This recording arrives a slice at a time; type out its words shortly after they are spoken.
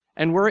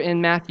and we're in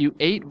Matthew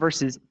 8,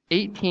 verses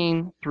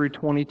 18 through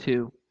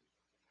 22.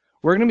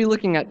 We're going to be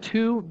looking at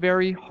two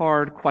very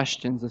hard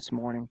questions this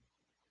morning.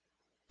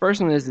 First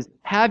one is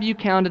have you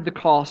counted the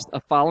cost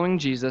of following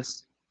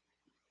Jesus?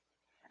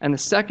 And the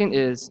second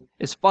is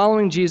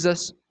following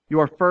Jesus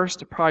your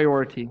first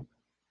priority?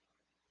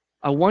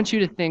 I want you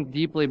to think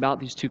deeply about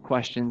these two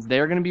questions. They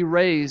are going to be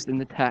raised in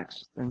the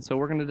text, and so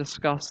we're going to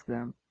discuss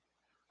them.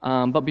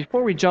 But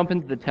before we jump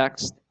into the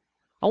text,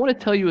 I want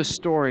to tell you a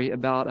story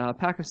about a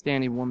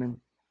Pakistani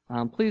woman.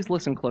 Please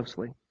listen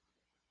closely.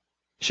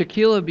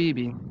 Shakila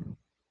Bibi,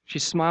 she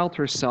smiled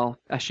to herself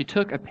as she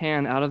took a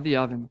pan out of the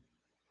oven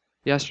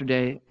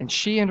yesterday, and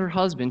she and her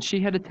husband, she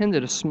had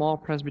attended a small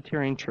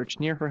Presbyterian church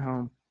near her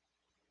home.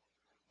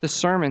 The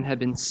sermon had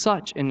been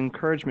such an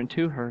encouragement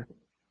to her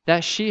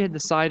that she had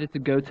decided to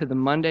go to the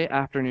Monday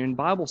afternoon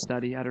Bible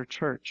study at her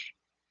church,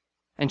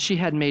 and she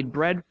had made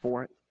bread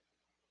for it.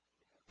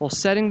 While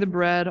setting the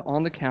bread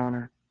on the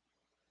counter,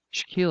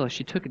 Shakila,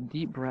 she took a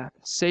deep breath,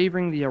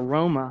 savoring the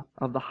aroma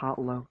of the hot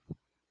loaf.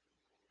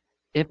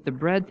 If the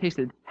bread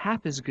tasted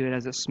half as good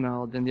as it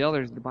smelled, then the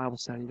others at the Bible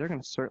study, they're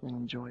going to certainly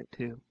enjoy it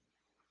too.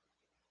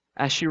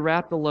 As she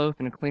wrapped the loaf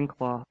in a clean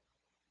cloth,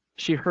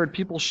 she heard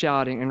people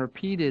shouting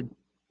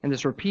and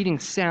this repeating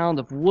sound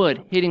of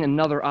wood hitting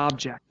another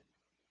object.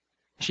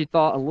 She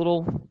thought a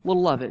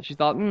little of it. She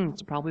thought,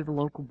 it's probably the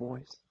local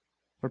boys.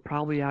 They're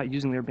probably out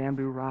using their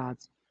bamboo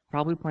rods,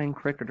 probably playing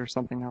cricket or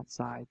something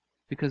outside,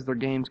 because their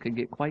games could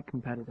get quite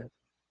competitive.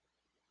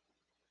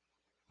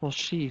 Well,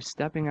 she,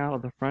 stepping out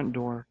of the front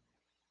door,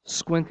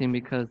 squinting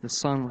because the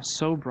sun was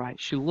so bright,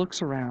 she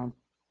looks around,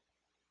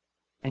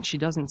 and she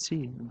doesn't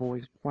see the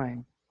boys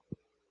playing.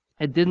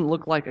 It didn't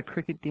look like a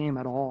cricket game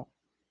at all.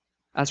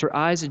 As her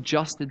eyes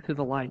adjusted to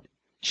the light,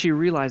 she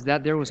realized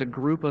that there was a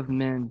group of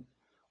men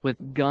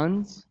with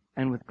guns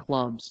and with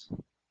clubs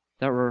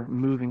that were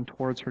moving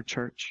towards her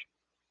church.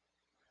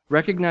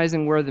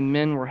 Recognizing where the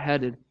men were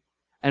headed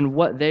and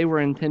what they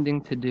were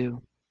intending to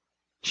do,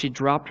 she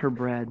dropped her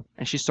bread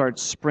and she started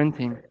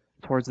sprinting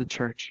towards the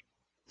church.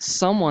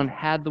 Someone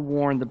had to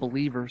warn the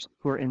believers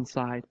who were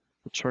inside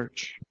the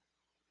church.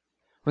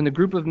 When the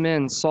group of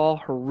men saw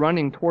her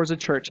running towards the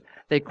church,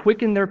 they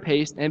quickened their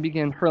pace and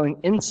began hurling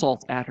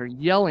insults at her,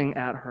 yelling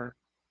at her.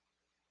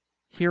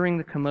 Hearing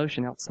the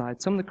commotion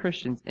outside, some of the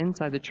Christians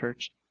inside the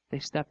church, they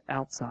stepped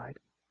outside.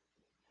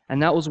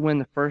 And that was when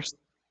the first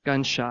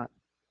gunshot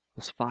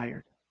was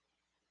fired.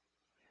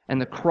 And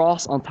the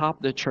cross on top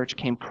of the church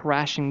came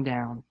crashing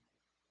down.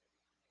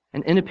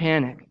 And in a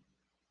panic,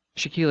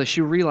 Shakila,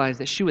 she realized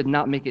that she would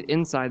not make it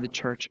inside the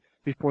church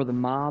before the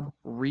mob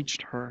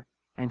reached her,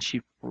 and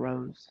she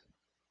froze.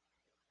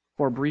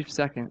 For a brief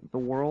second, the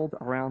world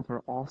around her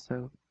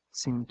also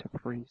seemed to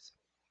freeze.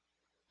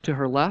 To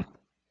her left,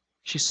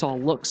 she saw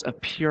looks of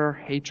pure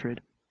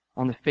hatred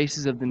on the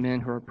faces of the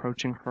men who were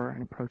approaching her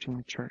and approaching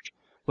the church,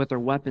 with their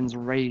weapons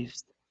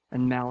raised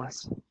in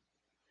malice.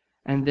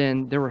 And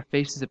then there were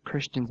faces of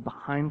Christians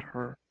behind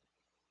her,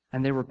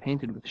 and they were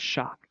painted with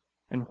shock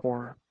and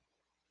horror.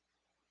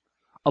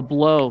 A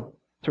blow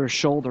to her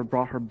shoulder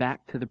brought her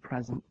back to the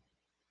present.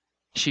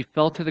 She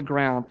fell to the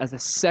ground as a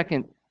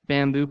second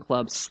bamboo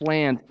club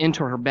slammed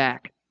into her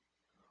back.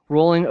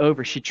 Rolling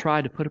over, she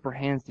tried to put up her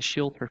hands to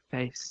shield her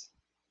face.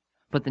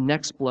 But the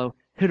next blow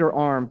hit her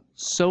arm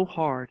so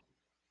hard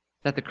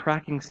that the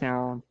cracking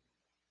sound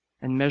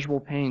and measurable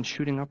pain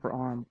shooting up her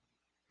arm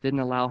didn't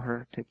allow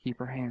her to keep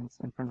her hands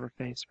in front of her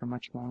face for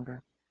much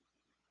longer.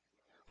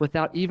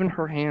 Without even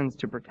her hands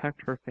to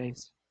protect her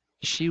face,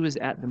 she was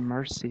at the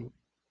mercy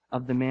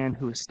of the man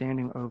who was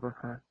standing over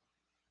her.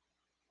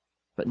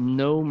 But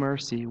no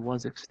mercy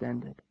was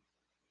extended.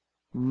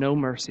 No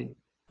mercy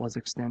was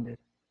extended.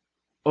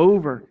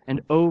 Over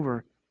and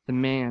over, the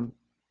man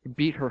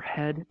beat her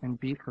head and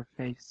beat her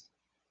face.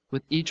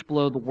 With each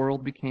blow, the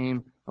world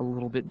became a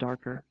little bit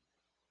darker.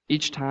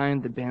 Each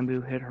time the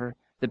bamboo hit her,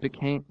 the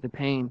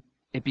pain,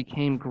 it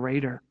became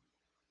greater.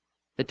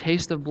 The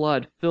taste of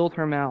blood filled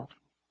her mouth.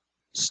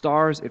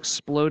 Stars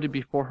exploded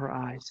before her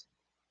eyes,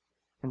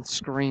 and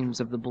screams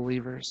of the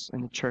believers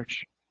in the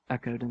church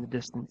echoed in the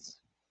distance.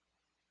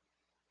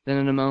 Then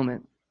in a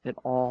moment, it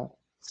all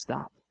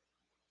stopped.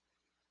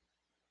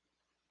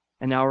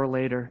 An hour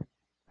later,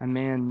 a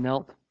man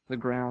knelt to the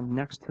ground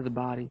next to the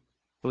body.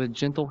 With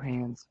gentle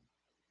hands,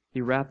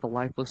 he wrapped the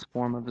lifeless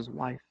form of his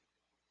wife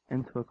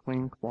into a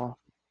clean cloth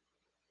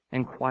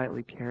and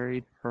quietly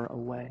carried her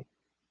away,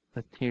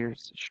 with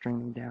tears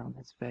streaming down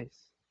his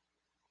face.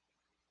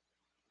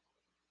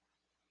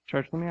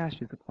 Church, let me ask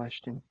you the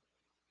question.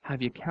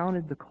 Have you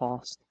counted the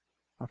cost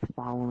of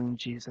following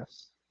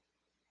Jesus?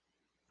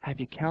 Have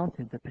you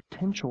counted the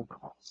potential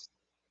cost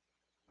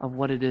of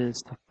what it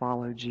is to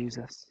follow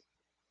Jesus?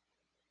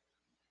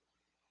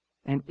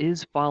 And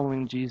is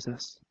following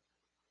Jesus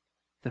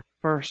the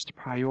first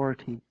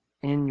priority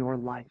in your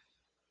life?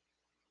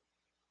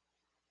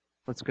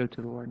 Let's go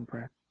to the Lord in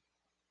prayer.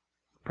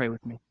 Pray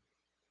with me.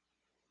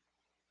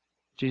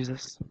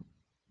 Jesus,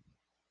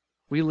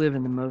 we live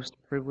in the most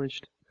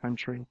privileged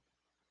country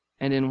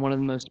and in one of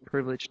the most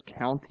privileged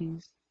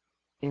counties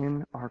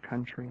in our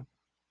country.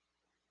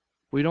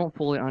 We don't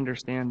fully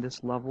understand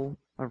this level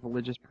of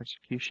religious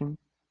persecution,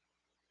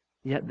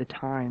 yet the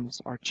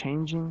times are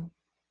changing,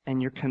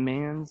 and your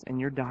commands and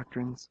your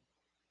doctrines,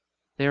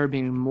 they are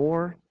being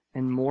more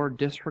and more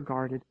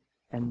disregarded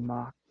and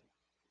mocked.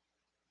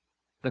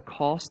 The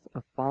cost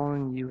of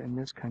following you in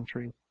this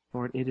country,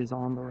 Lord, it is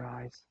on the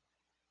rise.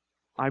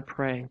 I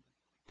pray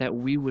that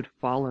we would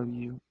follow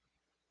you.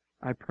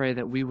 I pray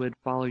that we would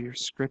follow your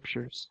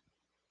scriptures.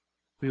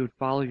 We would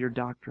follow your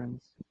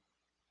doctrines,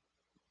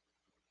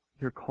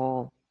 your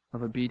call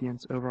of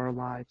obedience over our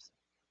lives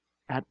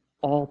at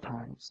all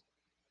times,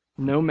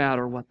 no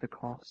matter what the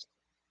cost.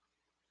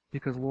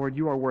 Because, Lord,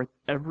 you are worth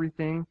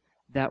everything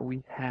that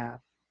we have.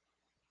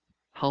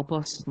 Help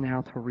us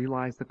now to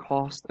realize the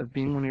cost of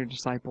being one of your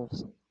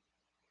disciples.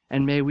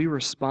 And may we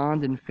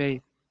respond in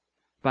faith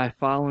by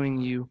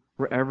following you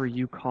wherever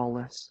you call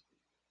us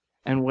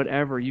and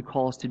whatever you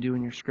call us to do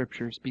in your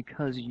scriptures,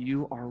 because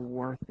you are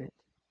worth it.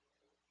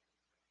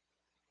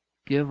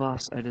 Give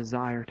us a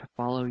desire to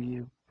follow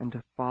you and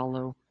to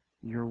follow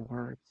your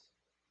words.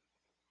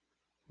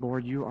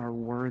 Lord, you are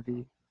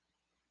worthy.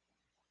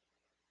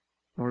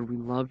 Lord, we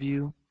love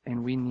you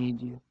and we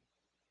need you.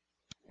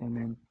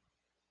 Amen.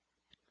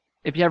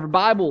 If you have your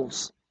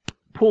Bibles,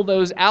 pull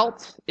those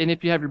out. And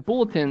if you have your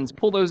bulletins,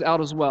 pull those out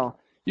as well.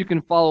 You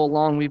can follow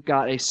along. We've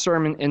got a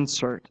sermon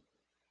insert.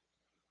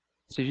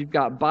 So if you've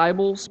got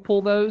Bibles,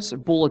 pull those,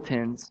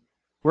 bulletins.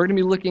 We're going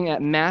to be looking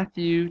at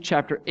Matthew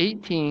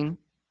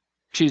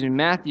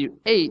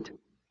 8,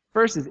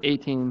 verses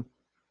 18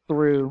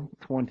 through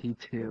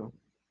 22.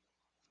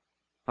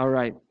 All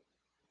right,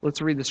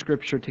 let's read the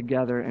scripture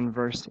together in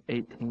verse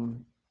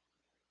 18.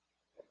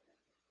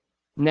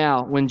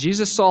 Now, when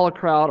Jesus saw a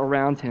crowd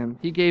around him,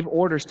 he gave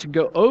orders to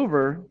go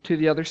over to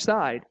the other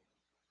side.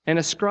 And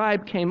a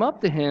scribe came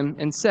up to him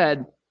and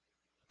said,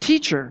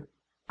 "Teacher,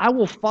 I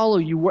will follow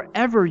you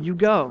wherever you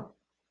go."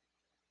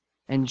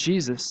 And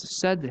Jesus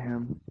said to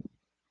him,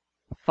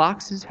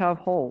 "Foxes have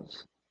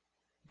holes,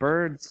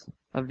 birds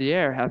of the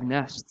air have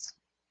nests,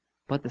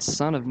 but the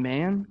Son of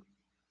Man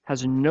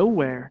has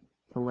nowhere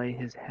to lay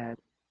his head."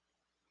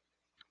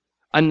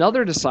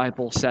 Another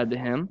disciple said to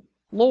him,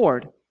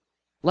 "Lord,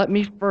 let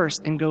me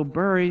first and go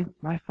bury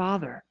my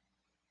father."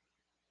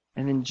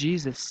 And then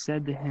Jesus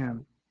said to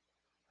him,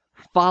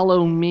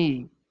 "Follow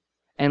me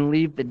and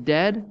leave the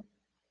dead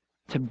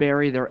to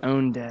bury their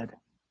own dead."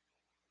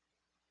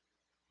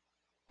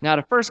 Now,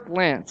 at first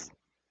glance,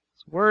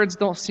 words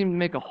don't seem to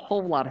make a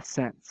whole lot of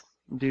sense,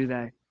 do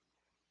they?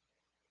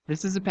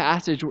 This is a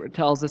passage where it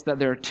tells us that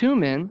there are two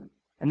men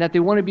and that they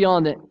want to be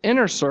on the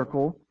inner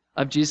circle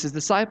of Jesus'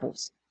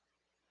 disciples.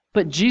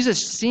 But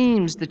Jesus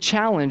seems to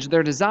challenge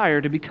their desire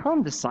to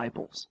become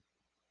disciples,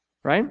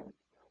 right?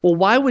 Well,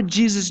 why would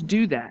Jesus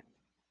do that?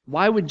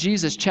 Why would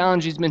Jesus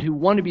challenge these men who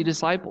want to be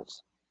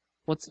disciples?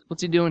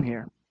 What's he doing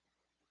here?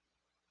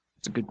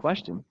 It's a good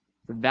question.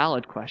 It's a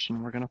valid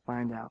question. We're going to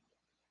find out.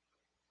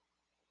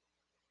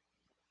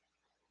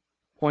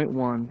 Point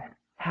 1,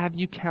 have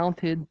you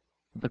counted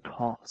the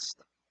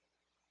cost?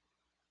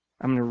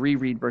 I'm going to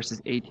reread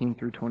verses 18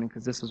 through 20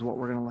 because this is what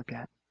we're going to look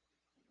at.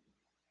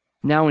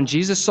 Now when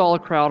Jesus saw a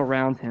crowd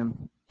around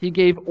him, he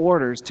gave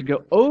orders to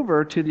go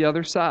over to the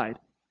other side.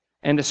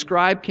 And a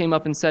scribe came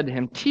up and said to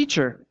him,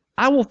 "Teacher,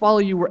 I will follow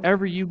you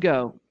wherever you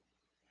go."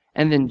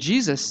 And then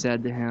Jesus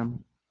said to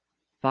him,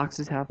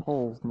 "Foxes have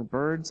holes, and the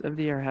birds of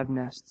the air have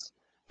nests,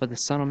 but the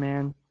Son of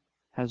Man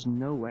has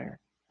nowhere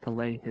to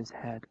lay his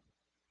head."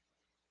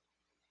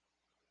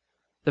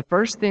 The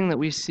first thing that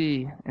we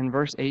see in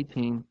verse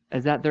 18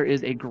 is that there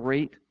is a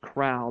great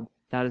crowd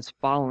that is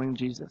following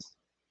Jesus.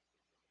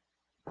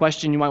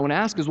 Question you might want to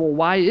ask is, well,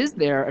 why is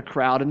there a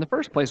crowd in the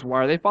first place? Why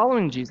are they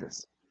following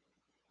Jesus?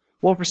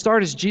 Well, for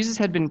starters, Jesus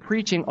had been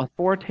preaching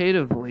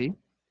authoritatively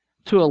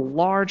to a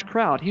large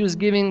crowd. He was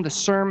giving the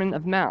Sermon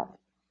of Mount.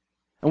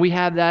 And we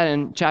have that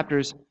in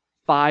chapters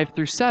 5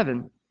 through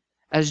 7.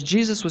 As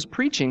Jesus was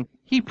preaching,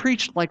 he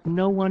preached like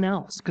no one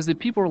else. Because the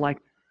people were like,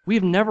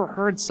 we've never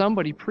heard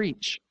somebody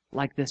preach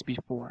like this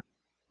before.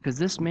 Because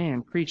this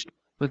man preached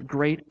with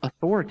great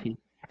authority.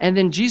 And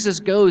then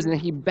Jesus goes and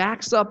he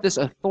backs up this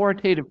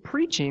authoritative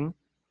preaching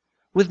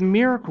with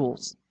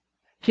miracles.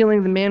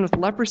 Healing the man with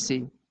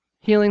leprosy,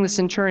 healing the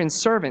centurion's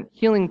servant,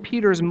 healing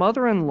Peter's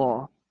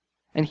mother-in-law,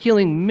 and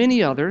healing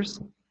many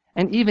others,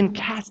 and even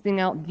casting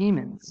out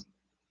demons.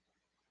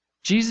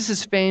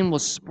 Jesus' fame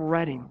was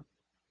spreading,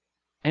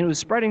 and it was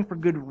spreading for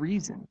good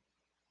reason.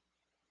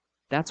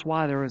 That's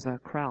why there was a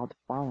crowd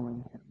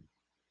following him.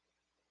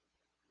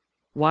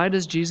 Why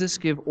does Jesus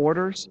give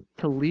orders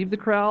to leave the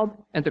crowd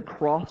and to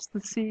cross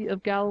the Sea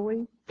of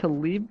Galilee? To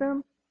leave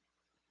them?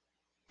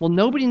 Well,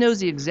 nobody knows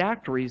the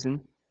exact reason,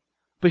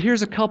 but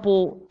here's a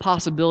couple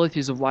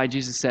possibilities of why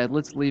Jesus said,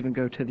 let's leave and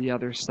go to the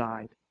other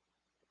side.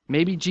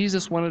 Maybe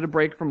Jesus wanted a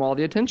break from all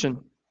the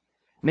attention.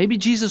 Maybe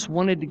Jesus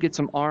wanted to get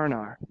some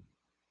R&R.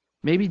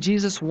 Maybe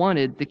Jesus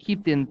wanted to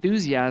keep the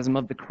enthusiasm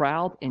of the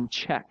crowd in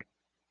check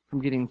from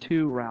getting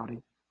too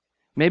rowdy.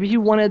 Maybe he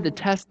wanted to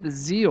test the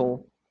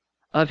zeal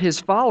of his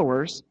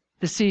followers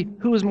to see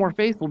who was more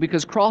faithful,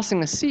 because crossing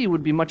the sea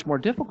would be much more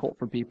difficult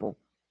for people.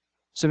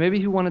 So maybe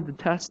he wanted to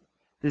test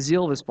the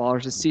zeal of his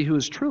followers to see who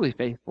was truly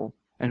faithful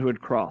and who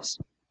would cross.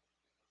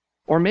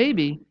 Or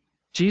maybe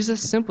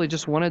Jesus simply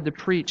just wanted to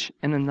preach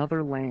in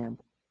another land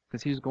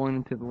because he was going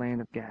into the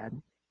land of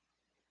Gad.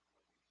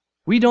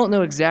 We don't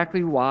know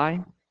exactly why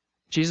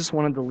Jesus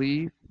wanted to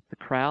leave the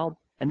crowd,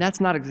 and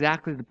that's not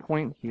exactly the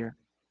point here.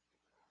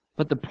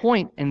 But the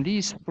point in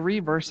these 3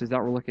 verses that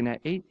we're looking at,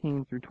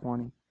 18 through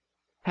 20,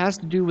 has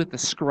to do with the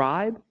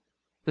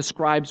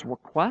scribe's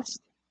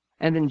request,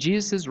 and then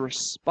Jesus'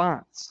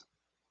 response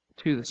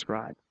to the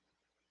scribe.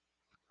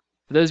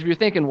 For those of you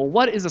thinking, well,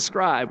 what is a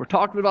scribe? We're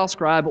talking about a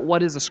scribe, but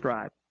what is a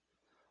scribe?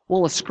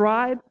 Well, a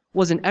scribe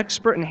was an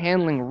expert in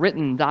handling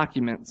written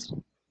documents.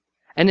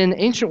 And in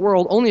the ancient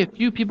world, only a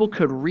few people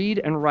could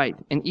read and write,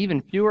 and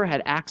even fewer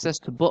had access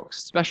to books,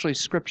 especially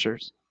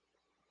scriptures.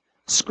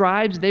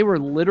 Scribes, they were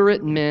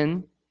literate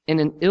men in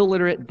an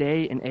illiterate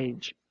day and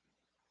age.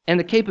 And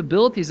the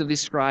capabilities of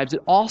these scribes,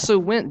 it also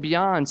went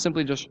beyond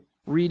simply just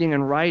reading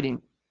and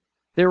writing.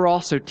 They were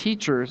also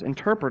teachers,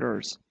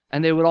 interpreters,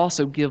 and they would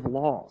also give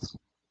laws.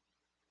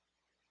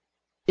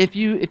 If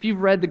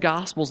you've read the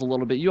Gospels a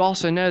little bit, you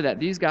also know that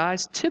these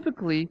guys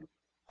typically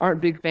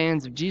aren't big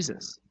fans of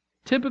Jesus.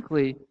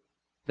 Typically,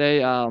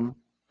 they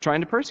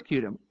trying to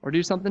persecute him or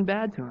do something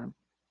bad to him.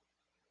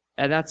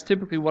 And that's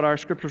typically what our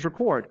scriptures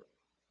record.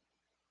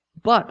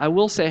 But I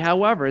will say,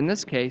 however, in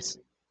this case,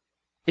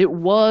 it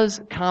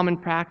was common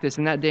practice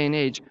in that day and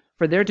age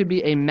for there to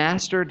be a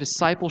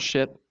disciple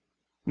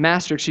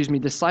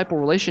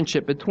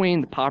relationship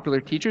between the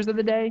popular teachers of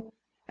the day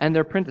and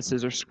their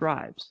apprentices or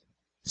scribes.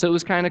 So it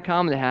was kind of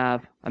common to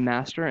have a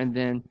master and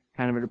then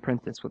kind of an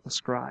apprentice with a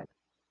scribe.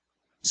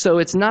 So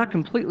it's not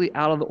completely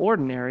out of the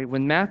ordinary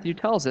when Matthew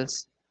tells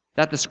us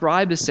that the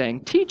scribe is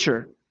saying,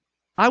 "Teacher,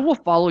 I will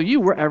follow you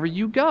wherever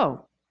you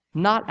go."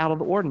 Not out of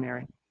the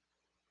ordinary.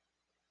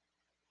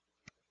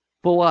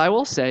 But what I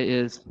will say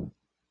is,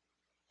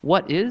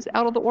 what is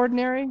out of the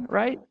ordinary,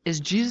 right, is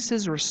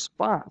Jesus'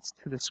 response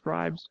to the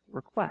scribe's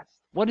request.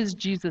 What does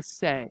Jesus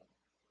say?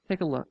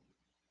 Take a look.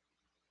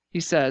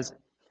 He says,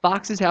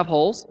 "Foxes have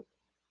holes,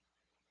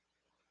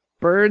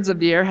 birds of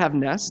the air have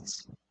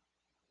nests,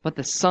 but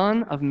the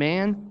Son of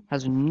Man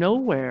has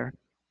nowhere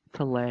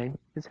to lay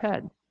his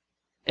head."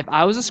 If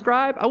I was a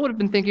scribe, I would have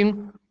been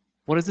thinking,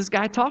 what is this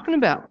guy talking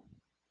about?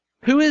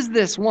 Who is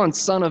this one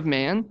Son of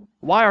Man?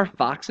 Why are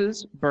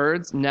foxes,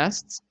 birds,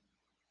 nests,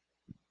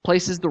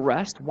 places to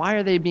rest, why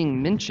are they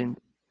being mentioned?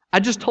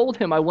 I just told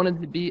him I wanted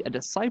to be a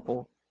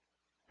disciple,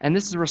 and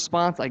this is a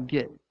response I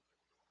get.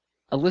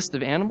 A list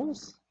of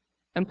animals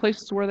and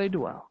places where they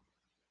dwell.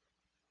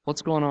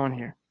 What's going on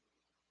here?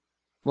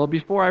 Well,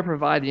 before I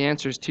provide the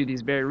answers to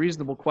these very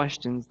reasonable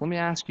questions, let me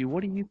ask you,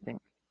 what do you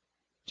think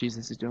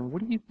Jesus is doing?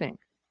 What do you think?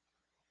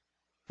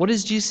 What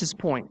is Jesus'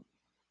 point?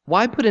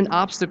 Why put an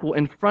obstacle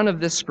in front of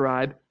this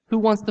scribe who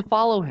wants to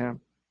follow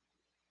him?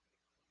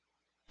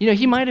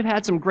 He might have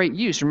had some great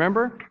use.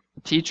 Remember,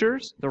 the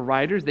teachers, the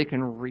writers, they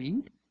can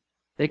read,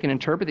 they can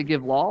interpret, they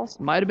give laws.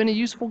 Might have been a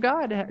useful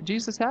guy to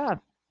Jesus have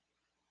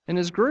in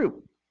his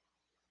group,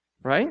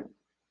 right?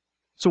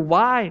 So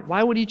why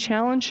would he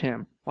challenge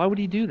him? Why would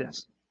he do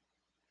this?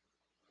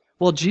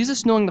 Well,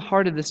 Jesus, knowing the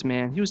heart of this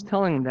man, he was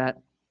telling him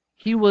that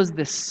he was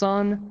the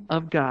Son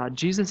of God.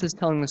 Jesus is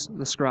telling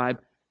the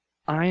scribe,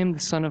 "I am the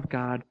Son of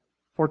God,"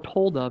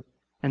 foretold of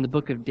in the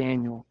book of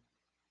Daniel.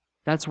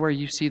 That's where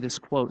you see this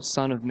quote,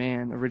 "Son of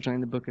Man," originally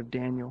in the book of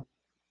Daniel.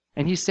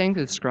 And he's saying to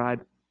the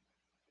scribe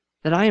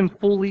that I am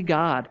fully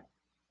God,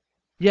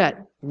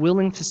 yet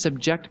willing to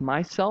subject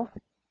myself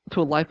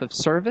to a life of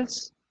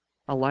service,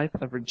 a life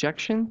of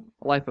rejection,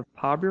 a life of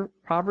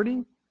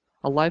poverty,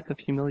 a life of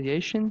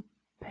humiliation,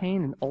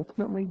 pain, and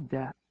ultimately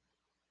death.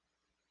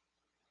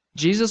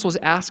 Jesus was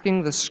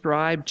asking the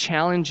scribe,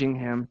 challenging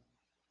him,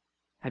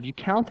 have you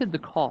counted the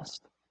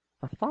cost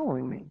of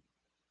following me?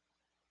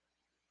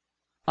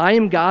 I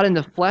am God in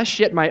the flesh,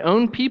 yet my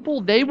own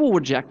people, they will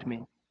reject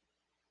me.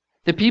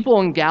 The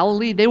people in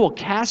Galilee, they will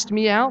cast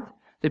me out.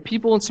 The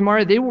people in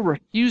Samaria, they will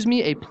refuse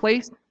me a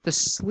place to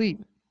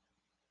sleep.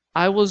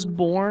 I was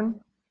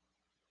born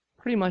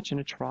pretty much in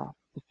a trough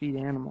to feed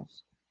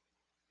animals,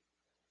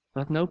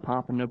 with no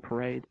pomp and no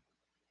parade,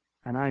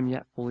 and I am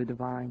yet fully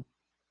divine.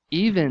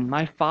 Even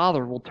my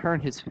Father will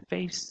turn his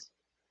face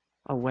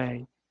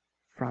away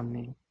from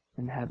me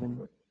in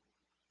heaven.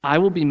 I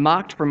will be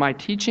mocked for my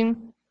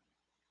teaching,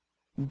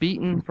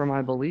 beaten for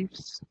my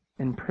beliefs,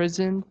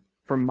 imprisoned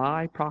for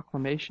my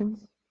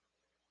proclamations.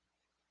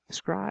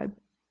 Scribe,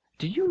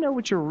 do you know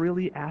what you're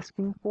really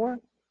asking for?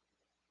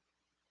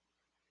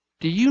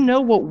 Do you know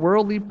what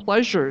worldly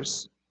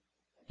pleasures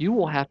you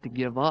will have to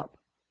give up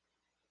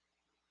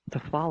to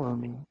follow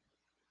me?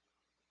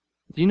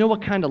 Do you know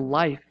what kind of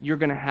life you're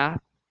going to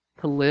have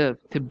to live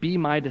to be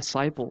my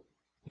disciple,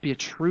 to be a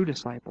true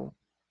disciple?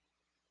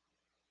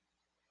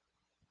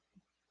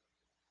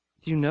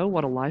 Do you know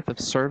what a life of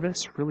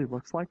service really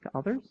looks like to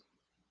others?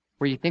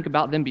 Where you think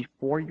about them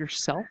before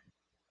yourself?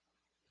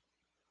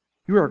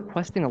 You are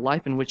requesting a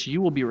life in which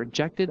you will be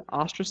rejected,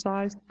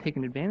 ostracized,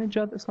 taken advantage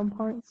of at some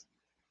points?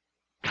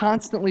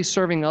 Constantly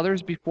serving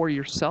others before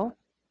yourself?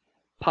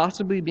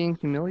 Possibly being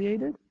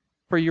humiliated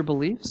for your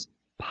beliefs?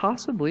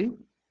 Possibly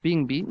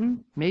being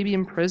beaten? Maybe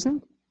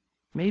imprisoned?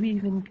 Maybe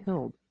even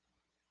killed?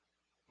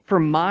 For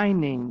my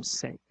name's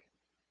sake.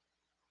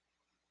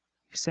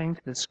 He's saying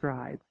to the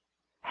scribe,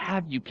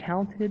 have you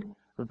counted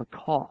the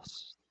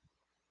cost?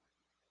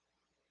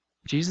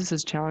 Jesus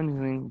is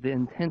challenging the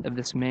intent of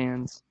this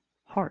man's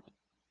heart.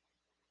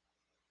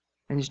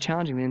 And he's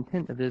challenging the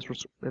intent of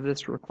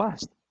this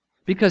request.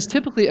 Because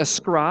typically a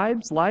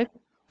scribe's life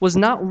was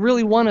not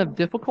really one of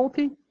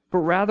difficulty, but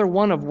rather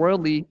one of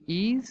worldly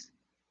ease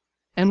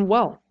and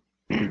wealth.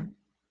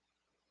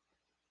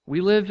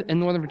 We live in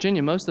Northern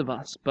Virginia, most of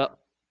us, but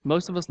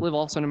most of us live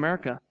also in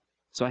America.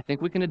 So I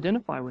think we can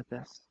identify with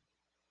this.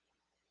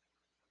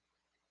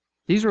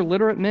 These are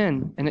literate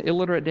men in an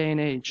illiterate day and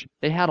age.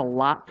 They had a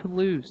lot to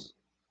lose,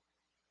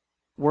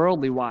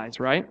 worldly wise,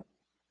 right?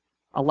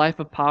 A life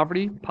of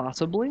poverty,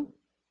 possibly.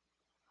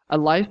 A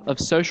life of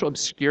social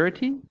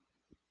obscurity,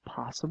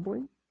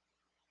 possibly.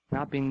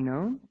 Not being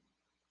known.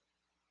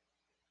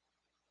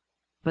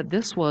 But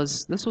this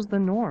was the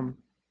norm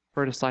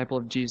for a disciple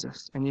of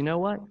Jesus. And you know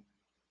what?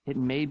 It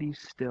may be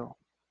still.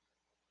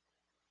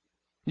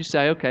 You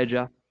say, okay,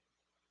 Jeff,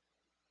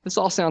 this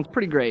all sounds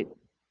pretty great.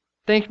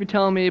 Thank you for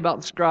telling me about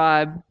the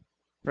scribe,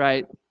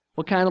 right?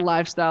 What kind of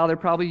lifestyle they're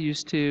probably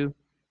used to.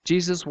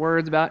 Jesus'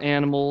 words about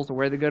animals or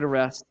where they go to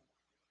rest.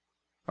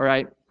 All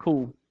right,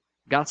 cool.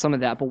 Got some of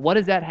that. But what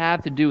does that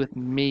have to do with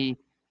me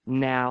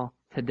now,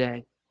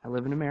 today? I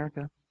live in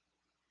America.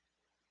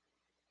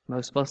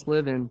 Most of us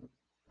live in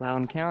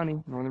Loudoun County,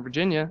 Northern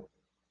Virginia,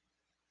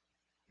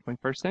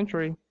 21st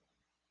century.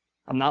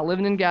 I'm not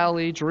living in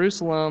Galilee,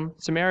 Jerusalem,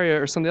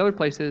 Samaria, or some of the other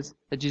places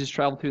that Jesus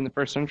traveled to in the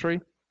first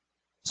century.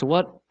 So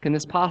what can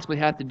this possibly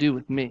have to do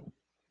with me?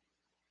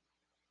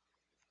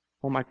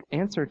 Well, my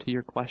answer to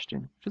your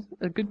question, which is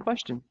a good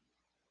question,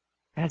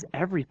 has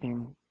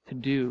everything to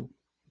do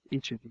with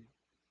each of you.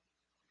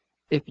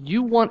 If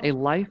you want a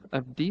life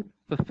of deep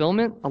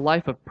fulfillment, a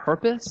life of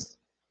purpose,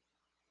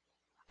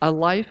 a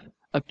life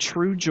of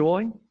true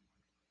joy,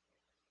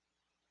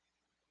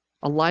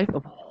 a life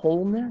of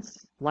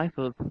wholeness, life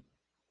of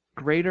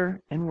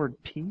greater inward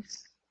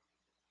peace,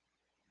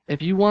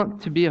 if you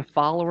want to be a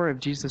follower of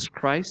Jesus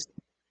Christ,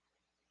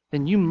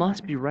 then you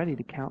must be ready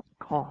to count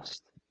the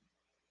cost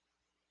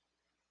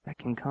that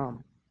can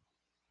come.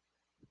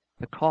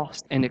 The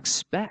cost, and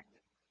expect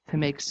to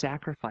make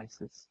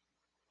sacrifices.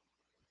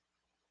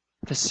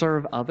 To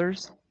serve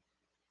others,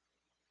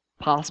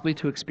 possibly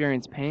to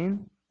experience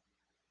pain,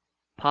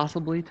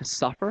 possibly to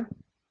suffer,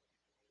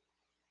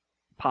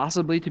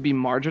 possibly to be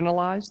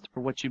marginalized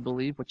for what you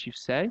believe, what you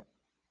say,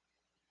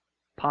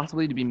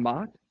 possibly to be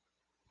mocked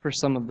for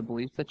some of the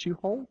beliefs that you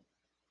hold,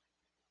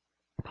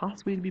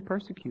 possibly to be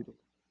persecuted.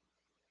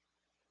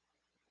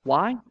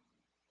 Why?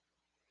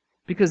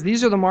 Because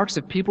these are the marks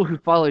of people who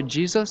follow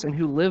Jesus and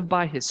who live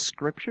by his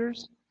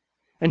scriptures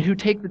and who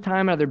take the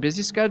time out of their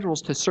busy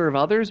schedules to serve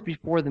others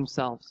before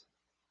themselves.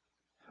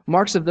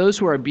 Marks of those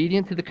who are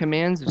obedient to the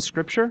commands of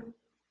Scripture.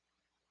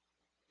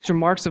 These are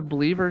marks of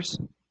believers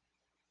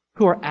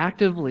who are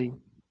actively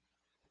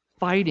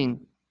fighting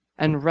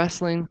and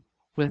wrestling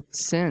with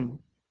sin.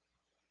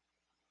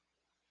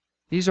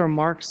 These are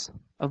marks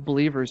of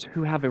believers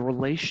who have a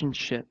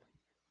relationship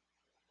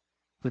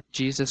with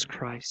Jesus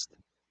Christ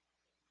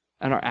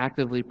and are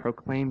actively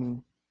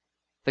proclaiming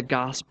the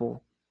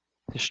gospel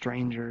to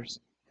strangers,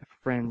 to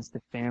friends,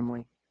 to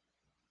family.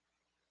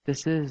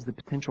 This is the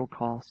potential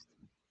cost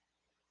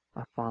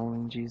of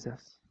following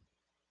Jesus.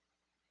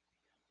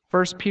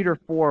 1 Peter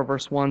 4,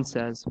 verse 1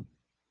 says,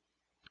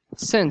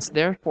 "Since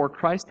therefore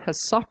Christ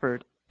has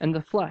suffered in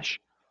the flesh,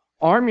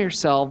 arm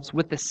yourselves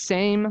with the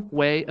same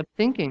way of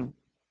thinking."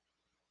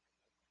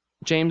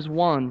 James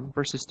 1,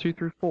 verses 2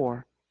 through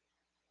 4.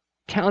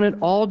 "Count it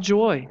all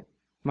joy,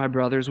 my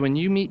brothers, when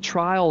you meet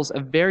trials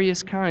of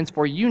various kinds,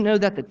 for you know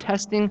that the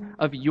testing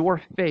of your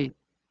faith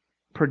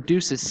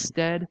produces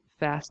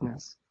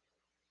steadfastness.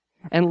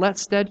 And let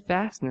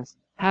steadfastness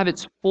have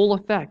its full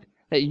effect,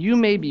 that you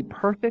may be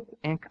perfect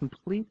and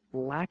complete,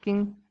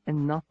 lacking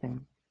in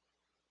nothing."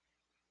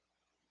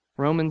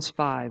 Romans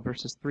 5,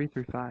 verses 3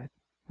 through 5.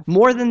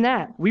 "More than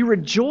that, we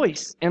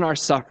rejoice in our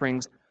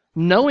sufferings,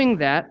 knowing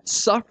that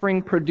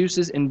suffering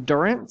produces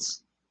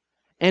endurance,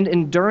 and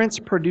endurance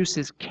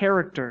produces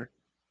character,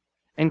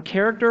 and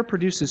character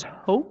produces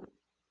hope,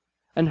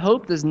 and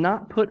hope does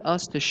not put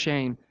us to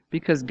shame,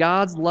 because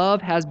God's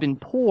love has been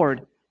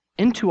poured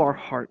into our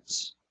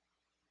hearts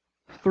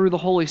through the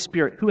Holy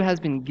Spirit who has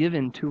been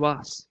given to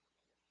us."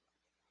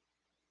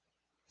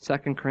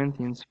 2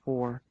 Corinthians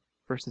 4,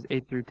 verses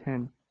 8 through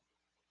 10.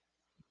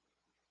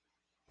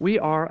 "We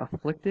are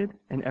afflicted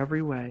in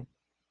every way,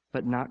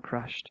 but not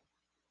crushed,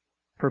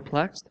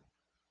 perplexed,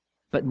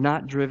 but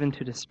not driven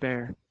to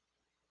despair,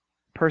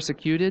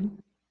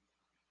 persecuted,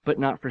 but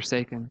not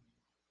forsaken,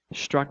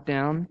 struck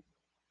down,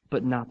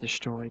 but not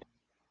destroyed,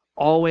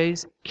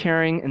 always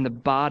carrying in the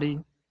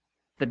body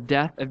the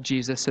death of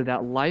Jesus, so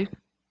that life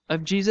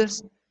of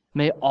Jesus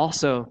may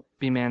also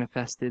be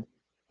manifested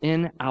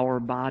in our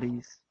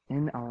bodies,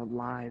 in our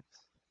lives."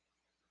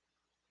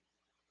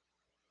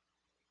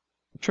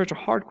 Church, a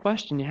hard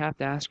question you have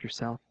to ask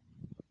yourself.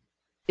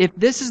 If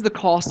this is the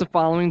cost of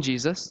following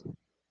Jesus,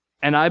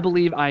 and I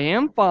believe I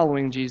am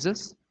following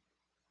Jesus,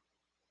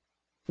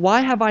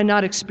 why have I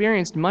not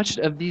experienced much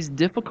of these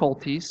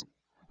difficulties,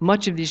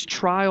 much of these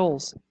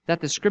trials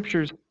that the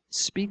Scriptures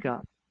speak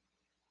of?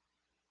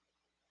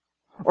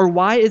 Or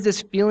why is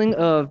this feeling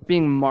of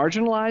being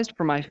marginalized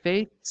for my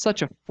faith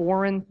such a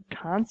foreign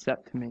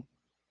concept to me?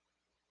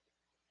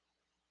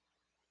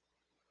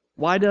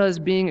 Why does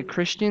being a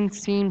Christian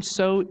seem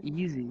so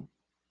easy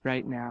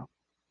right now?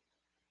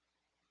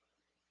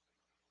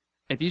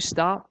 If you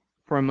stop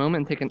for a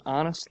moment and take an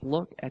honest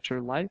look at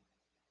your life,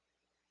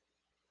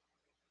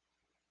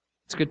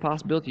 it's a good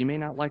possibility you may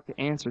not like the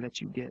answer that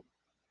you get.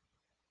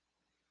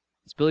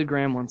 As Billy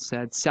Graham once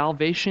said,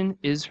 salvation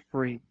is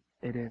free.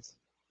 It is.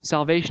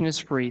 Salvation is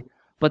free,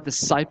 but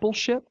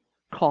discipleship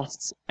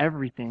costs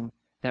everything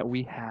that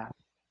we have.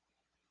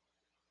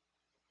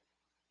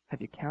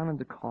 Have you counted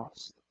the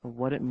cost of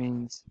what it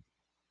means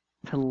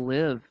to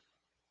live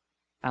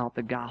out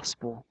the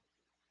gospel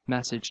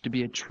message, to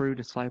be a true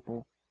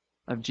disciple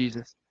of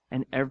Jesus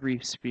in every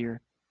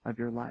sphere of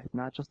your life,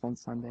 not just on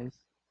Sundays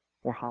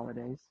or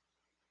holidays?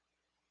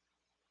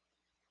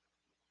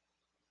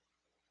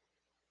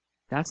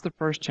 That's the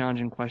first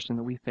challenging question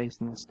that we face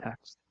in this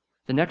text.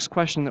 The next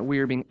question that we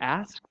are being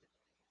asked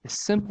is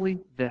simply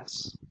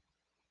this: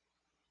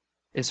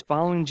 is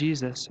following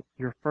Jesus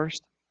your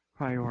first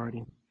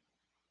priority?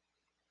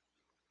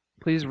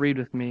 Please read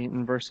with me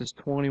in verses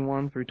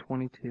 21 through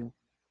 22.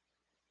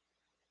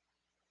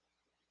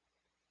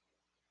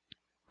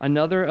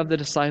 Another of the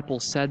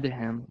disciples said to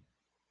him,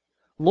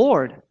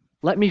 "Lord,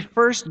 let me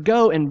first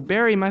go and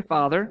bury my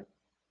father."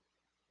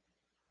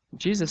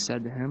 Jesus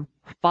said to him,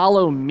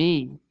 "Follow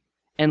me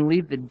and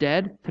leave the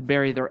dead to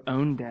bury their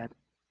own dead."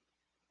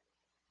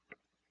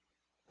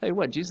 Tell you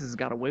what, Jesus has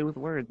got away with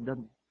words,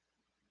 doesn't he?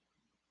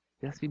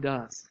 Yes, he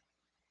does.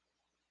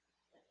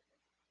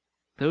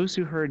 Those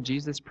who heard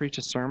Jesus preach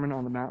a sermon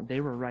on the Mount,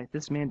 they were right.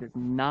 This man does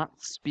not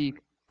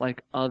speak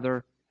like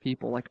other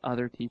people, like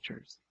other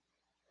teachers.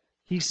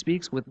 He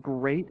speaks with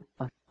great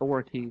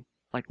authority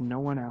like no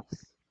one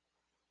else.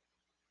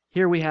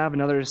 Here we have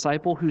another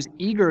disciple who's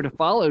eager to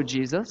follow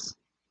Jesus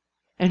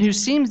and who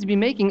seems to be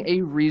making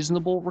a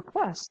reasonable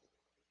request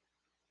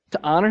to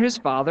honor his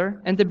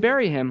father and to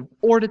bury him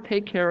or to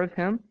take care of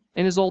him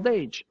in his old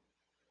age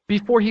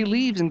before he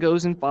leaves and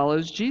goes and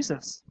follows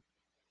Jesus.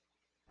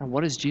 And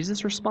what does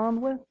Jesus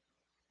respond with?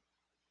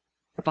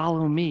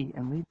 Follow me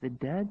and leave the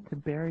dead to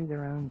bury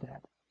their own dead.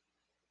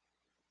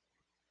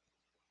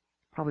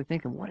 Probably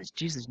thinking, what is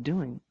Jesus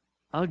doing?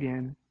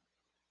 Again,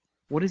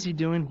 what is he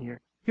doing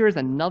here? Here is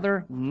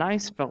another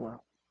nice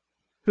fellow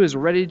who is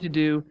ready to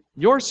do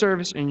your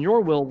service and your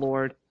will,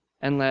 Lord,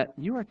 and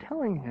you are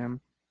telling him,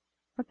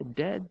 let the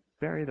dead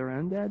bury their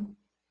own dead?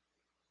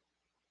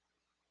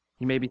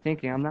 You may be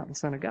thinking, I'm not the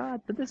Son of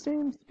God, but this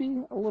seems to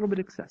be a little bit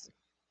excessive.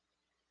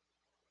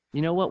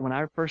 You know what? When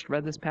I first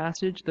read this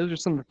passage, those are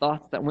some of the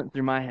thoughts that went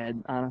through my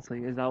head,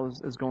 honestly, as I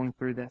was going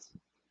through this.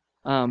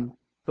 But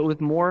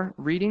with more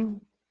reading,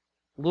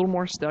 a little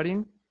more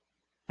studying,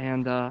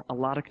 and a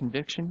lot of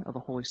conviction of the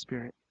Holy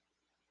Spirit,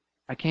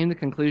 I came to the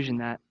conclusion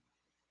that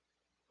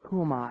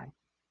who am I?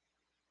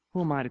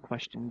 Who am I to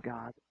question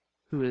God,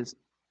 who is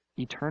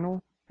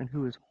eternal and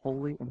who is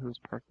holy and who is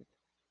perfect?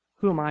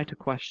 Who am I to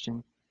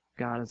question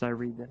God as I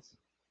read this?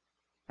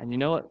 And you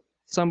know what?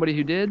 Somebody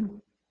who did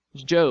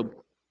was Job.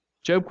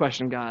 Job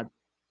questioned God.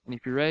 And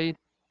if you read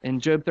in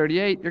Job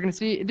 38, you're going to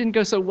see it didn't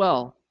go so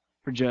well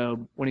for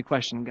Job when he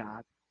questioned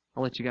God.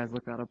 I'll let you guys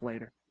look that up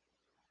later.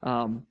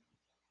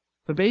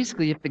 But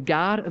basically, if the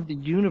God of the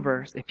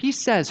universe, if he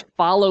says,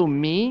 follow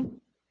me,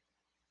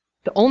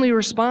 the only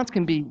response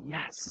can be,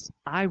 yes,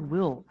 I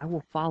will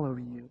follow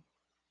you.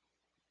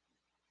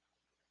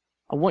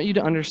 I want you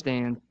to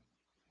understand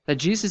that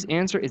Jesus'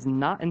 answer is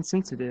not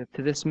insensitive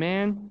to this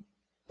man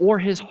or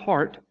his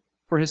heart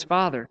for his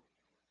Father.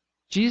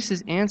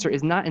 Jesus' answer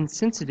is not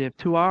insensitive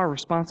to our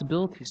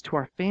responsibilities, to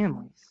our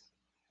families.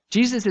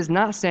 Jesus is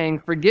not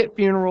saying, forget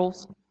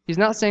funerals. He's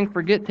not saying,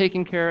 forget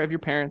taking care of your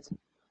parents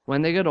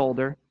when they get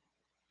older.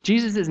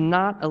 Jesus is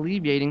not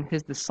alleviating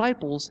his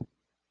disciples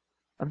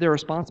of their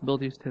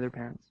responsibilities to their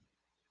parents.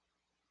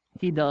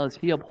 He does.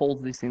 He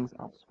upholds these things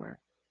elsewhere.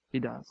 He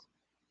does.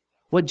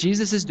 What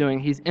Jesus is doing,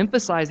 he's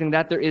emphasizing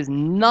that there is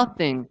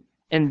nothing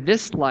in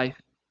this life,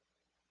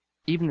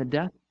 even the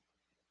death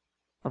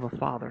of a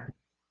father,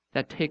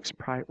 that takes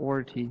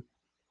priority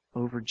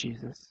over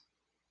Jesus.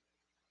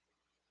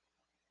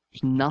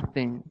 There's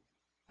nothing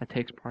that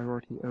takes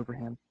priority over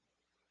him.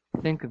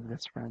 Think of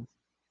this, friends.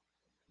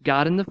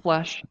 God in the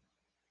flesh,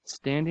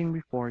 standing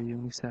before you,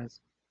 and he says,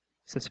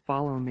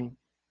 follow me.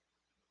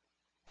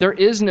 There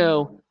is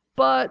no,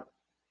 but,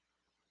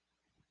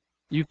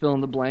 you fill in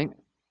the blank,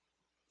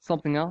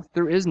 something else.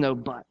 There is no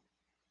but.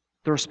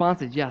 The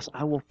response is, yes,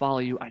 I will follow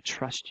you. I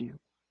trust you.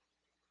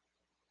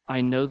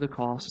 I know the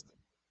cost.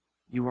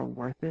 You are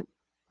worth it.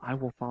 I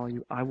will follow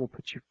you. I will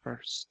put you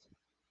first.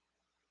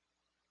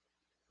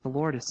 The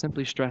Lord is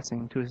simply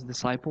stressing to his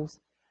disciples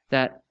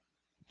that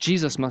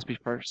Jesus must be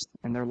first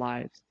in their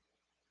lives.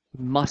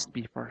 He must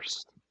be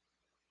first.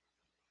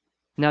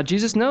 Now,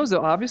 Jesus knows,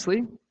 though,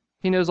 obviously,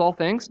 he knows all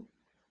things,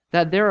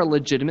 that there are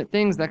legitimate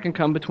things that can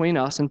come between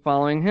us and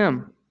following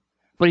him.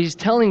 But he's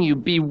telling you,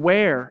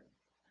 beware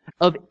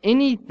of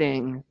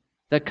anything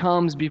that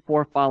comes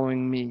before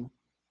following me.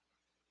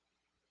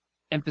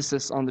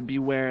 Emphasis on the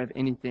beware of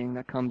anything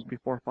that comes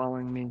before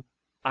following me.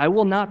 I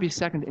will not be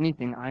second to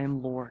anything. I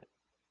am Lord.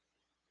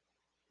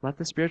 Let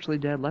the spiritually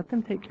dead, let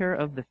them take care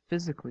of the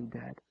physically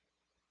dead.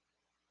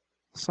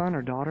 Son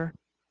or daughter,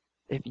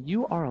 if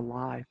you are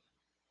alive,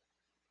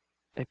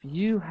 if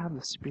you have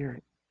the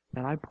Spirit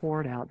that I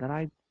poured out, that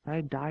I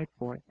died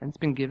for it, and it's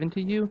been given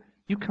to you,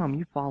 you come,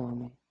 you follow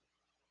me.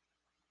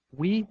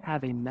 We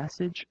have a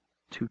message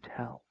to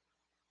tell.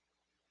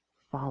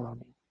 Follow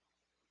me.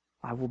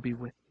 I will be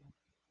with you.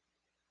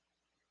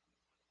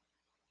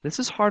 This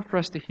is hard for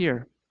us to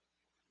hear,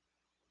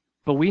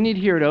 but we need to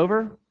hear it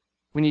over.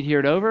 We need to hear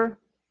it over.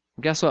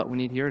 And guess what? We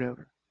need to hear it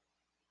over.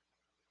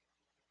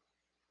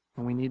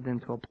 And we need them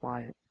to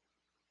apply it.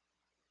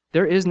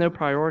 There is no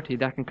priority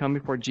that can come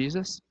before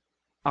Jesus,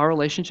 our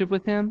relationship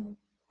with him,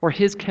 or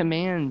his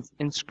commands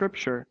in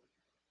Scripture.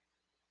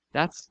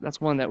 That's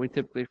one that we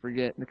typically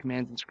forget, the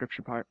commands in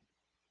Scripture part.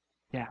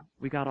 Yeah,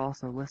 we got to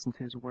also listen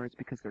to his words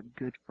because they're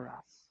good for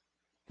us.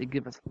 They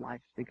give us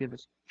life. They give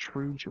us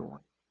true joy.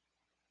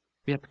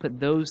 We have to put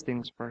those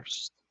things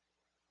first.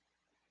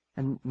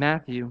 And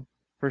Matthew,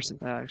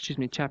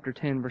 chapter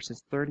 10,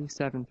 verses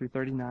 37 through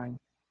 39,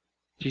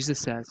 Jesus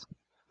says,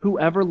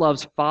 "Whoever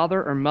loves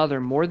father or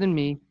mother more than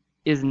me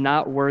is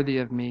not worthy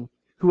of me.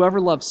 Whoever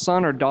loves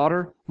son or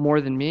daughter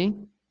more than me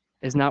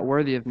is not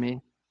worthy of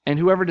me. And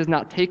whoever does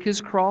not take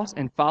his cross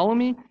and follow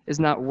me is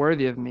not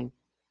worthy of me.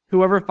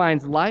 Whoever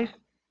finds life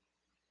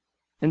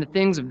in the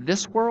things of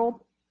this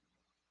world,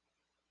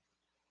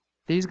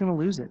 he's going to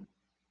lose it.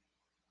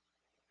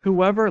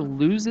 Whoever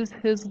loses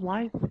his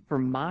life for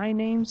my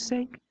name's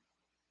sake,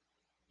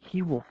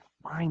 he will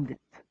find it.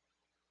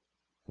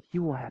 He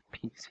will have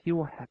peace. He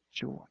will have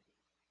joy.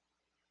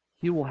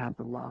 He will have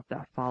the love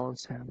that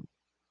follows him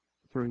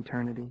through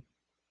eternity."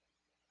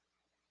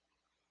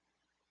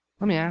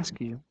 Let me ask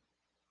you,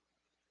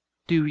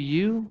 do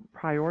you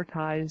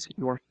prioritize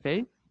your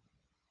faith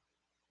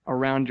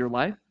around your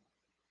life?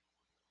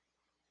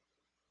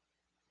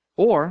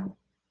 Or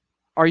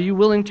are you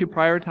willing to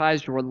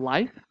prioritize your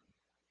life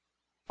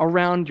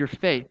around your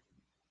faith?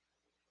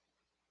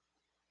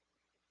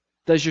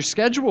 Does your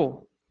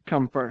schedule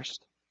come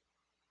first?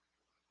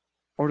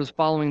 Or does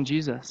following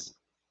Jesus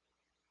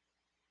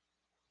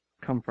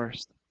come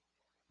first?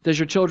 Does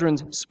your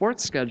children's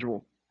sports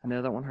schedule, I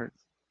know that one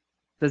hurts,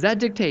 does that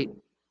dictate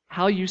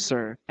how you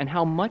serve and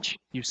how much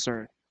you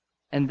serve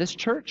in this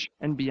church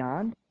and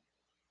beyond?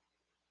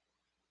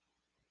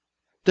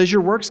 Does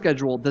your work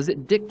schedule, does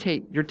it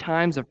dictate your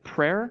times of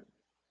prayer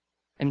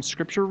and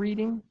scripture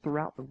reading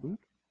throughout the week?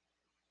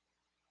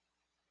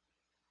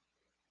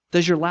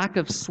 Does your lack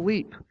of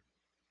sleep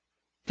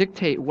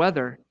dictate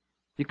whether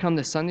you come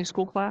to Sunday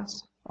school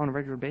class on a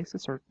regular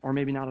basis or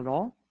maybe not at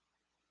all?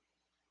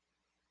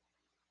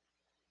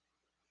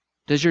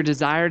 Does your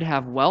desire to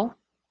have wealth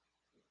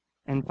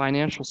and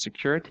financial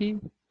security,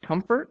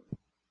 comfort,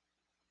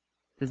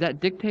 does that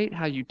dictate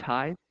how you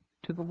tithe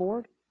to the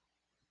Lord?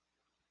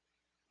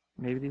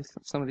 Maybe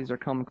some of these are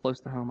coming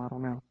close to home, I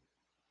don't know.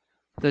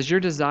 Does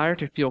your desire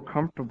to feel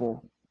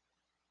comfortable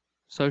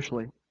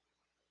socially,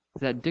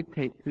 does that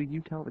dictate who you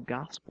tell the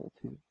gospel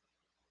to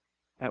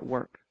at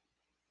work?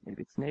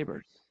 Maybe it's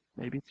neighbors.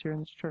 Maybe it's here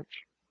in this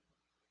church.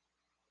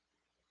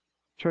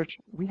 Church,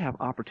 we have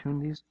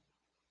opportunities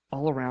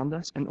all around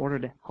us in order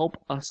to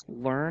help us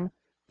learn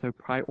to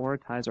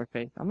prioritize our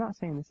faith. I'm not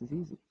saying this is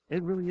easy.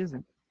 It really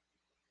isn't.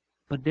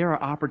 But there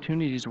are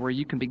opportunities where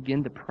you can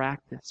begin to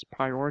practice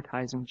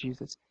prioritizing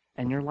Jesus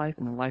in your life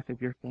and the life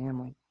of your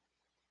family.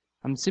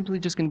 I'm simply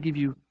just going to give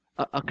you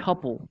a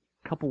couple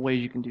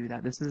ways you can do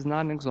that. This is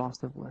not an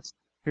exhaustive list.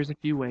 Here's a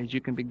few ways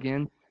you can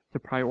begin to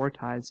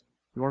prioritize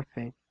your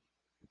faith.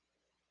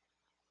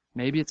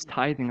 Maybe it's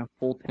tithing a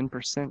full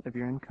 10% of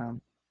your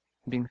income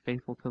and being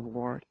faithful to the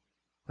Lord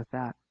with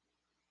that.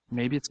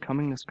 Maybe it's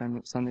coming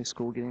to Sunday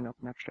school, getting up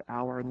an extra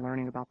hour and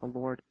learning about the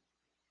Lord,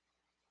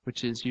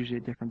 which is usually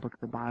a different book of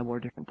the Bible or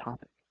a different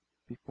topic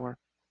before.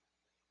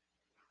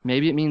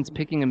 Maybe it means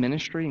picking a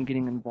ministry and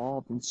getting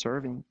involved in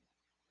serving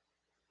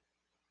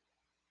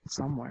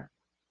somewhere.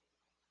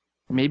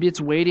 Maybe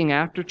it's waiting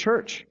after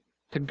church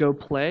to go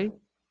play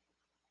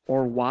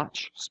or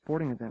watch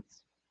sporting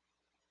events.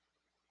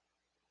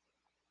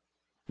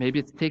 Maybe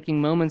it's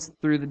taking moments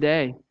through the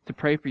day to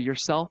pray for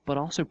yourself, but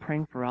also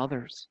praying for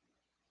others.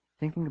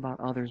 Thinking about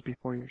others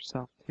before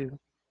yourself, too.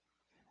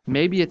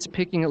 Maybe it's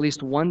picking at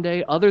least one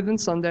day, other than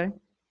Sunday,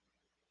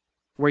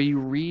 where you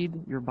read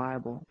your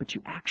Bible, but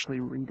you actually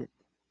read it.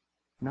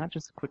 Not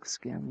just a quick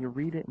skim. You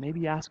read it, maybe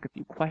you ask a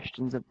few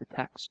questions of the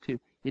text, too.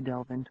 You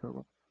delve into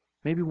it.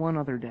 Maybe one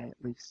other day,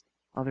 at least,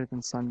 other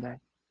than Sunday.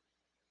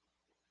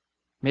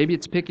 Maybe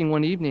it's picking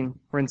one evening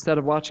where instead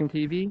of watching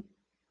TV,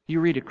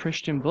 you read a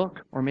Christian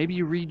book, or maybe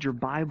you read your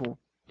Bible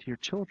to your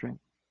children.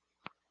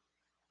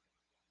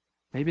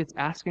 Maybe it's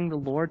asking the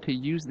Lord to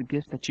use the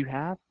gifts that you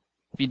have.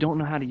 If you don't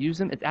know how to use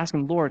them, it's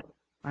asking, Lord,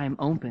 I am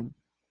open.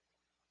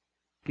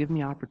 Give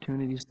me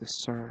opportunities to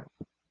serve.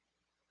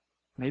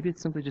 Maybe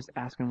it's simply just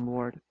asking,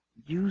 Lord,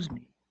 use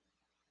me.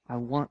 I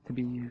want to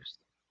be used.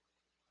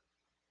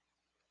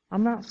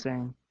 I'm not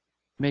saying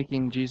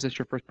making Jesus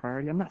your first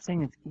priority. I'm not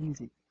saying it's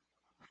easy.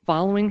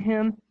 Following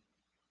him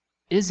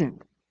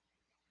isn't.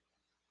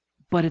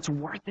 But it's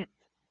worth it.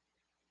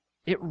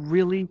 It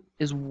really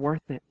is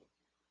worth it.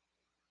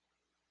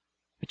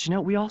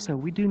 But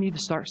we do need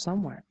to start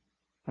somewhere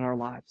in our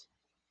lives.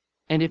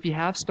 And if you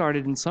have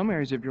started in some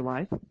areas of your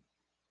life,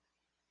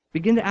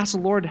 begin to ask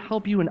the Lord to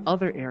help you in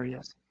other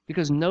areas,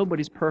 because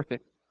nobody's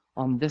perfect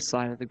on this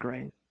side of the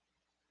grave.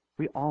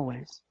 We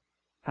always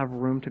have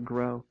room to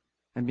grow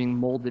and being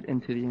molded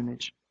into the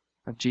image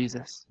of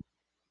Jesus.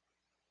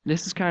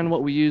 This is kind of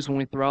what we use when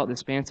we throw out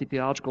this fancy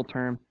theological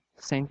term,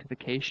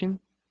 sanctification.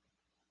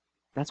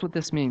 That's what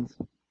this means.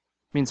 It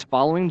means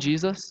following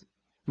Jesus. It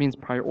means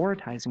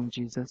prioritizing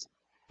Jesus.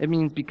 It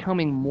means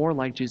becoming more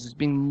like Jesus,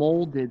 being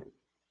molded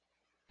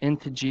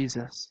into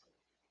Jesus.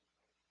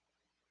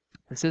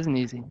 This isn't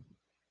easy.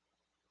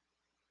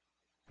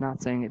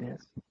 Not saying it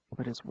is,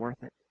 but it's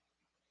worth it.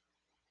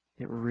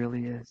 It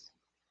really is.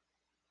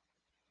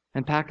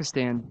 In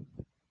Pakistan,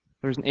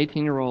 there's an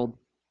 18-year-old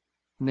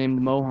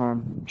named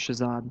Mohan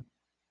Shahzad.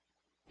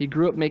 He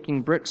grew up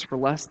making bricks for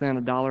less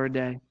than $1 a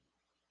day.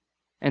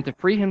 And to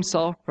free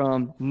himself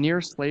from near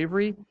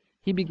slavery,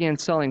 he began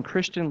selling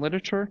Christian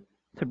literature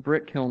to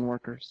brick kiln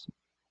workers.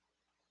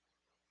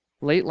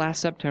 Late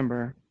last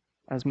September,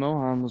 as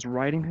Mohan was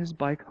riding his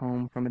bike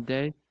home from a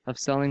day of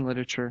selling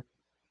literature,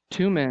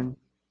 two men,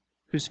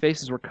 whose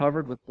faces were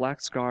covered with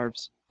black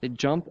scarves, they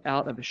jumped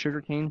out of a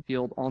sugarcane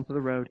field onto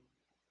the road.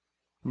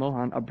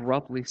 Mohan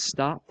abruptly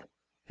stopped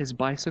his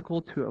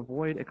bicycle to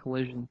avoid a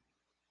collision.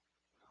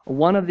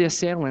 One of the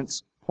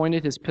assailants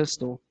pointed his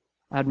pistol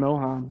at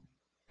Mohan,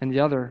 and the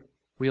other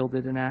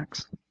wielded an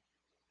axe.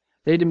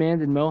 They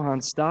demanded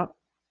Mohan stop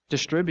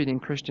distributing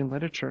Christian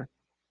literature.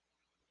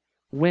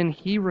 When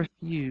he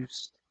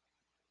refused,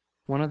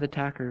 one of the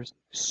attackers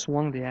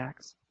swung the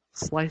axe,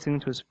 slicing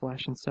into his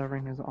flesh and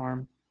severing his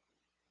arm.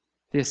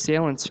 The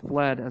assailants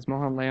fled as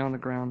Mohan lay on the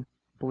ground,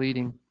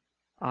 bleeding,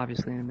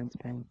 obviously in immense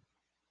pain.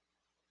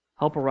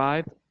 Help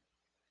arrived,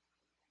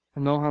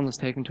 and Mohan was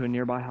taken to a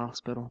nearby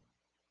hospital.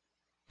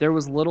 There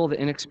was little the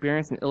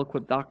inexperienced and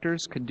ill-equipped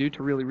doctors could do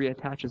to really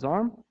reattach his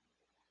arm,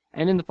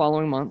 and in the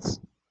following months,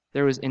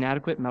 there was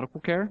inadequate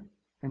medical care,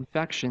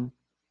 infection,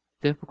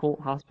 difficult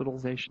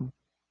hospitalization.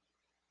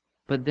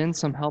 But then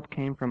some help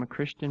came from a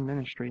Christian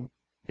ministry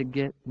to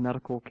get the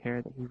medical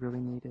care that he really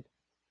needed.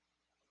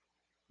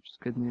 Which is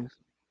good news.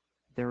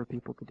 There were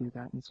people to do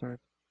that and serve.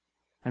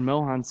 And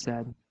Mohan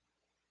said,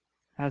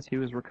 as he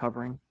was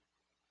recovering,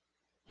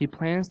 he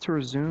plans to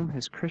resume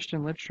his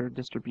Christian literature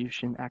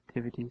distribution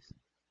activities,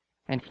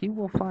 and he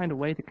will find a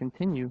way to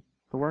continue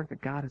the work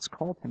that God has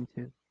called him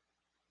to.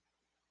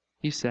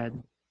 He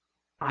said,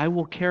 I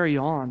will carry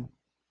on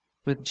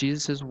with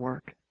Jesus'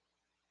 work,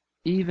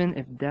 even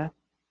if death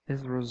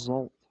is the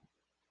result.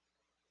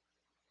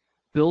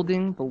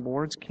 Building the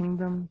Lord's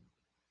kingdom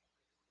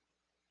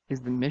is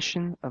the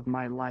mission of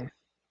my life.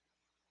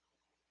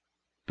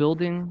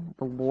 Building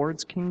the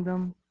Lord's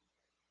kingdom,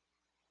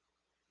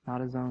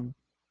 not his own,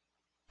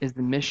 is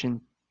the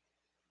mission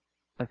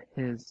of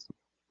his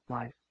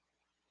life.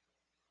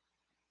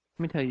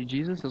 Let me tell you,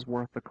 Jesus is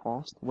worth the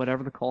cost,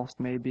 whatever the cost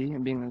may be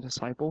in being a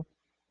disciple.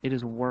 It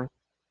is worth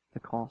the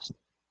cost.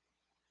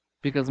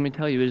 Because let me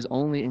tell you, it is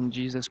only in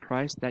Jesus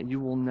Christ that you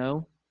will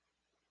know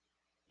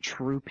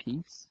true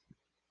peace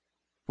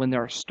when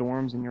there are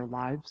storms in your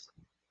lives,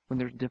 when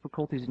there's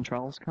difficulties and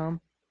trials come.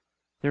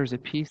 There is a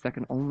peace that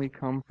can only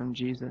come from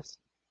Jesus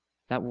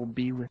that will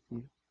be with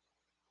you.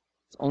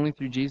 It's only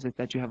through Jesus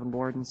that you have a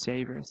Lord and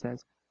Savior. It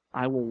says,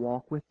 I will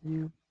walk with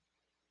you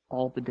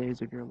all the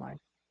days of your life,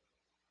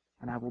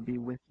 and I will be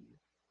with you.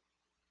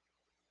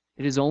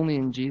 It is only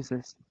in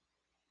Jesus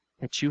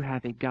that you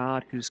have a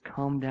God who's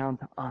come down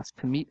to us,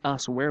 to meet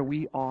us where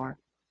we are,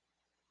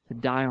 to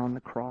die on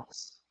the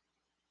cross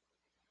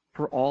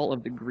for all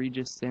of the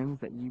egregious sins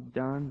that you've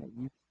done, that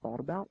you've thought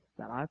about,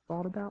 that I've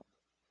thought about.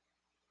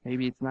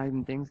 Maybe it's not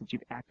even things that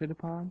you've acted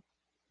upon,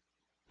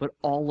 but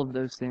all of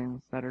those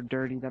things that are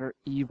dirty, that are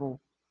evil,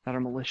 that are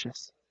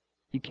malicious.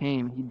 He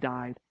came, he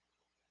died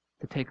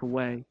to take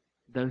away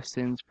those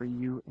sins for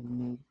you and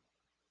me.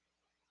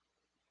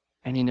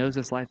 And he knows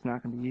this life's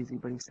not going to be easy,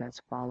 but he says,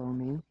 follow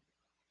me.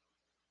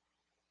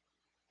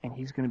 And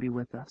he's going to be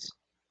with us.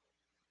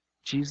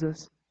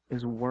 Jesus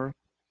is worth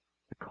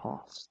the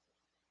cost.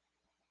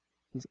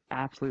 He's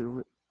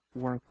absolutely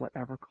worth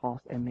whatever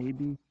cost it may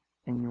be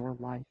in your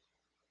life.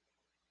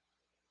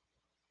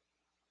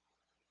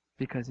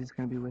 Because he's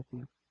going to be with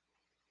you.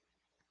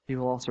 He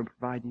will also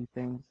provide you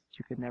things that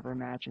you could never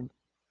imagine.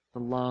 The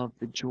love,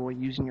 the joy,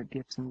 using your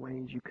gifts in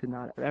ways you could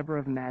not ever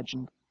have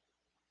imagined.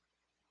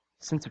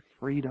 A sense of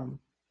freedom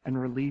and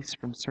release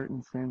from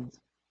certain sins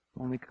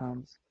only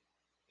comes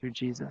through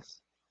Jesus.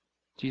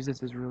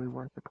 Jesus is really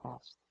worth the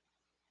cost.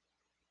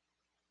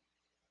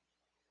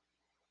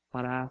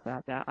 But I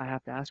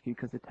have to ask you,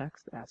 because the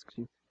text asks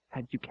you,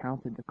 had you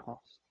counted the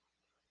cost?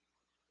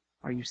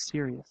 Are you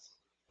serious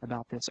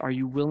about this? Are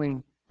you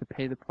willing to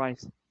pay the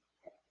price?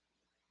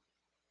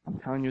 I'm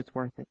telling you it's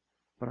worth it.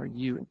 But are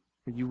you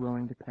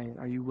willing to pay it?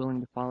 Are you willing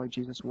to follow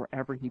Jesus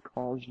wherever he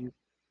calls you?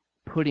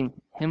 Putting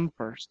him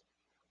first,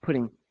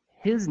 putting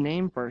his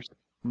name first,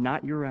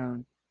 not your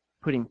own,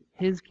 putting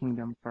his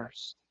kingdom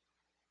first,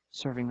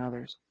 serving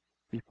others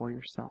before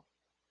yourself.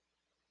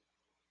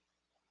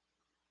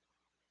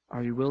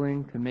 Are you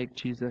willing to make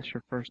Jesus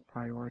your first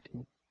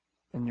priority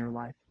in your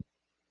life?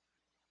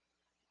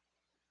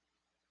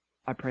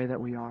 I pray that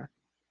we are.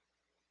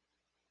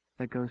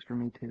 That goes for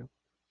me too.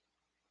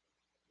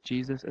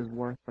 Jesus is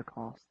worth the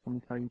cost. Let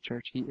me tell you,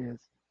 church, he is.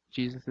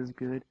 Jesus is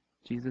good.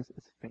 Jesus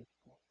is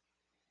faithful.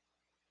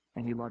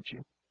 And he loves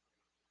you.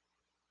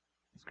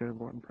 Let's go to the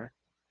Lord in prayer.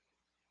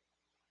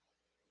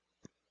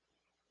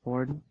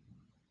 Lord,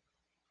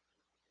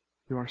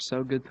 you are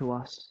so good to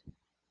us.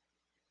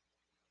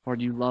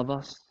 Lord, you love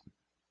us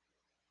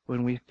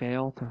when we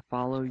fail to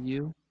follow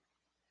you,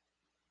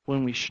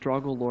 when we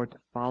struggle, Lord, to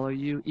follow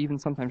you, even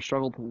sometimes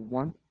struggle to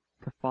want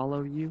to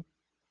follow you.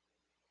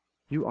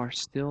 You are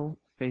still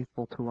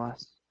faithful to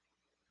us.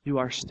 You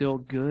are still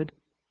good,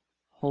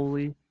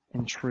 holy,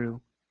 and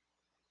true.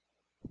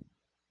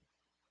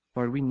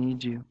 Lord, we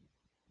need you.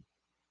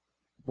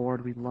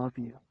 Lord, we love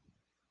you.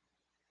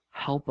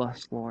 Help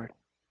us, Lord.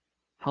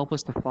 Help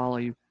us to follow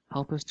you.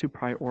 Help us to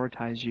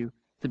prioritize you,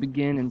 to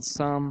begin in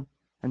some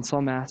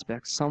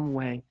aspect, some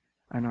way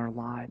in our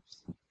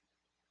lives.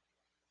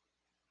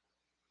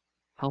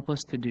 Help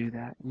us to do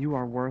that. You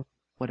are worth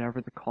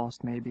whatever the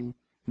cost may be,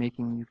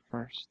 making you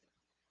first.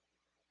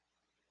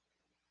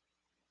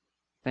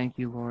 Thank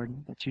you, Lord,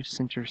 that you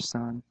sent your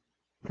Son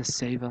to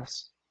save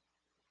us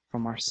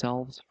from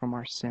ourselves, from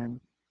our sin.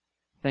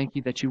 Thank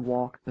you that you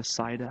walk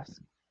beside us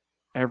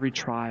every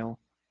trial,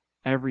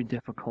 every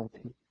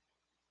difficulty.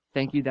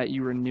 Thank you that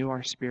you renew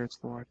our spirits,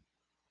 Lord,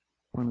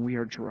 when we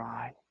are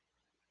dry.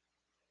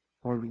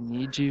 Lord, we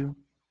need you.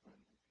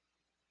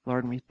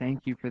 Lord, and we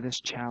thank you for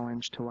this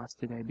challenge to us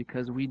today,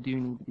 because we do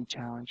need to be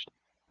challenged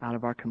out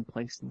of our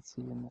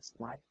complacency in this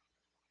life.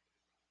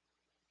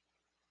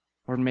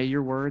 Lord, may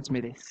your words, may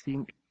they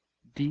sink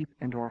deep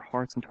into our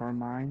hearts, into our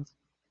minds,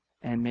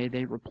 and may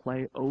they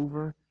replay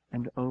over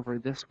and over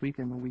this week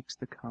and the weeks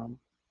to come.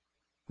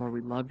 Lord,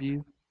 we love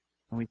you,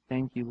 and we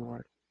thank you,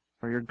 Lord,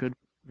 for your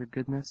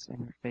goodness and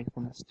your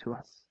faithfulness to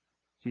us.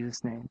 In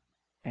Jesus' name,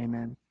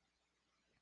 amen.